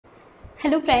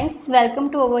Hello friends,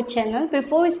 welcome to our channel.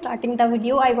 Before starting the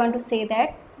video, I want to say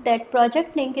that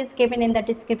project link is given in the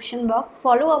description box.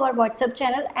 Follow our WhatsApp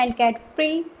channel and get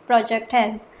free project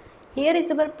help. Here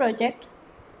is our project.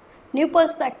 New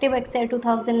Perspective Excel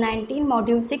 2019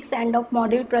 Module 6 End of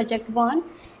Module Project 1.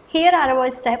 Here are our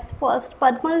steps. First,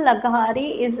 Padma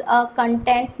Laghari is a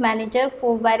content manager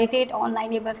for Veritate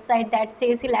Online, a website that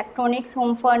sells electronics,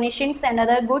 home furnishings and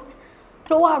other goods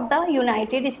throughout the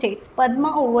United States.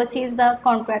 Padma oversees the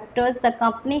contractors the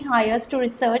company hires to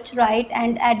research, write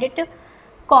and edit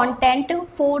content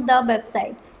for the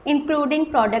website,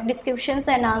 including product descriptions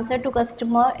and answer to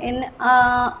customer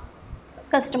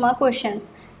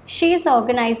questions. She is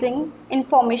organizing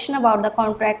information about the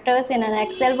contractors in an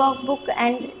Excel workbook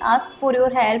and asks for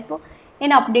your help in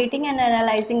updating and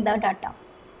analyzing the data.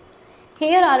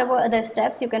 Here are our other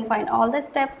steps. You can find all the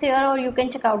steps here or you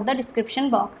can check out the description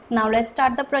box. Now let's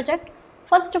start the project.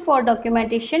 First of all,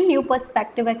 documentation, New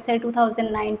Perspective Excel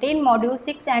 2019 Module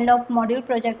 6 End of Module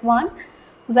Project 1.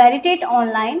 Veritate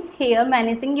Online. Here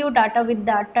managing your data with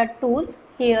data tools.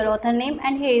 Here author name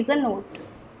and here is a note.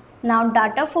 Now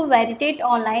data for Veritate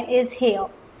Online is here.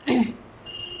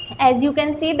 As you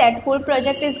can see that whole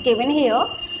project is given here.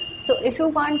 So if you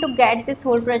want to get this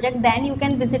whole project, then you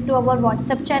can visit to our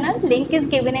WhatsApp channel. Link is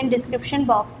given in description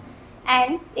box.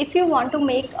 And if you want to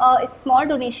make a small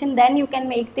donation, then you can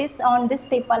make this on this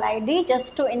PayPal ID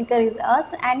just to encourage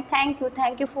us. And thank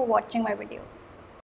you for watching my video.